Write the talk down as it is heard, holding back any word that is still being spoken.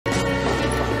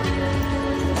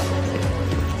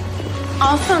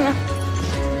Aslanım.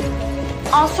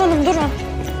 Aslanım durun.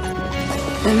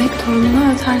 Demek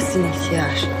torununa ötersin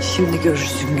ihtiyar. Şimdi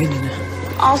görürsün gününü.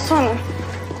 Aslanım.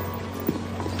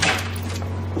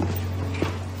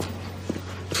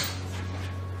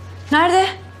 Nerede?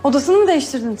 Odasını mı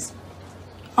değiştirdiniz?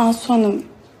 Aslanım.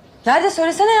 Nerede?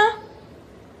 Söylesene ya.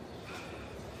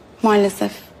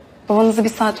 Maalesef. Babanızı 1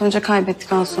 saat önce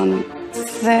kaybettik Aslanım.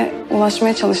 Size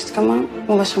ulaşmaya çalıştık ama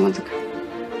ulaşamadık.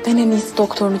 Ben en iyisi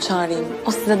doktorunu çağırayım.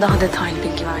 O size daha detaylı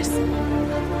bilgi versin.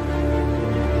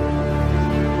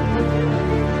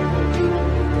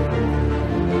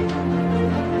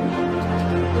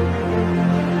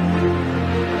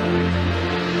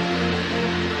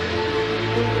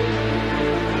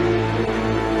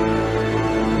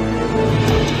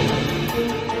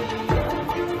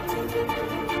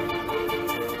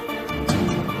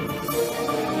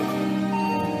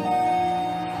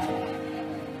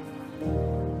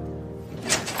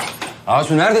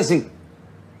 Asu neredesin?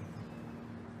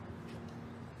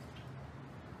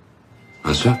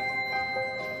 Asu?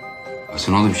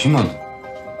 Asu ne oldu? Bir şey mi oldu?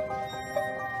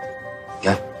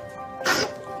 Gel.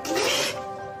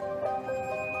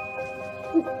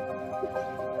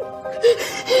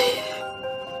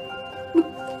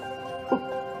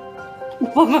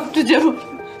 Babam öldü canım.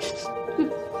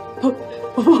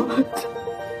 Babam öldü.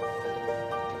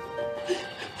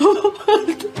 Babam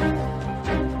öldü.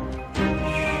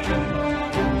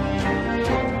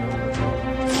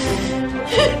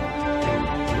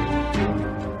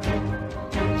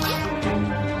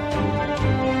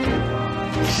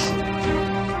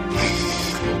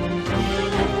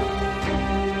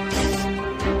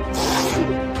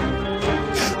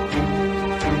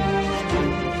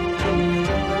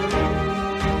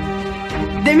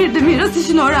 Demir de miras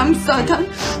işini öğrenmiş zaten.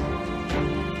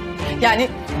 Yani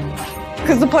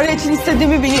kızı para için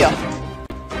istediğimi biliyor.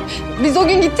 Biz o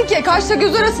gün gittik ya, kaşla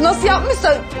göz arası nasıl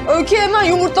yapmışsa Öykü'yü hemen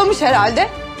yumurtlamış herhalde.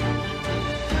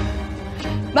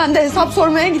 Ben de hesap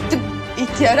sormaya gittim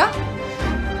ihtiyara.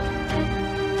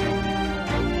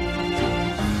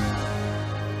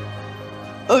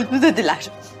 Öldü dediler.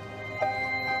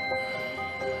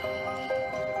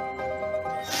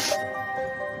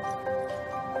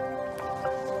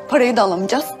 Parayı da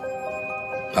alamayacağız.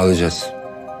 Alacağız.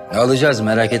 Alacağız,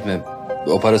 merak etme.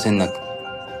 O para senin hakkın.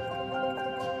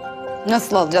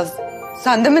 Nasıl alacağız?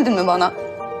 Sen demedin mi bana?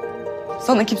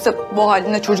 Sana kimse bu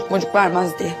haline çocuk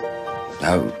vermez diye.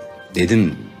 Ya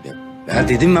dedim. Ya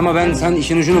dedim ama ben sen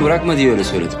işin ucunu bırakma diye öyle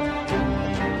söyledim.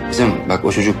 Kızım bak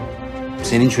o çocuk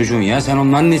senin çocuğun ya. Sen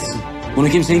onun annesisin. Bunu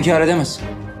kimse inkar edemez.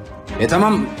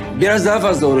 Tamam biraz daha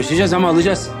fazla uğraşacağız ama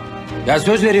alacağız. Ya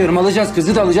söz veriyorum alacağız.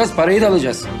 Kızı da alacağız, parayı da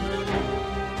alacağız.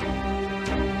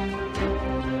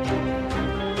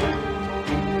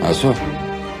 Asu.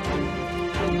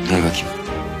 Gel bakayım.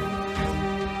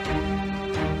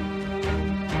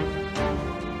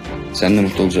 Sen de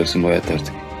mutlu olacaksın bu hayatta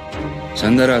artık.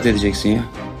 Sen de rahat edeceksin ya.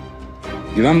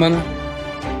 Güven bana.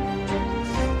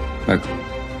 Bak.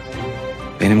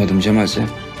 Benim adım Cemal'se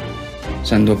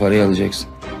sen de o parayı alacaksın.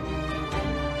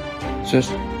 Söz.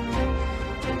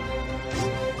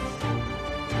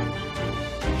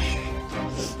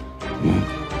 Tamam.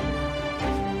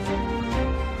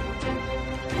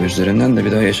 Gözlerinden de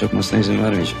bir daha yaşatmasına izin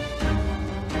vermeyeceğim.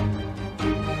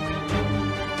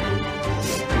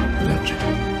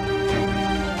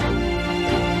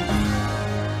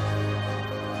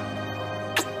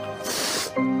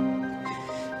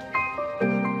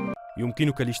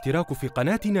 يمكنك الاشتراك في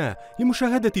قناتنا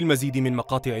لمشاهدة المزيد من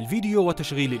مقاطع الفيديو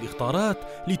وتشغيل الإخطارات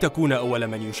لتكون أول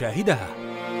من يشاهدها.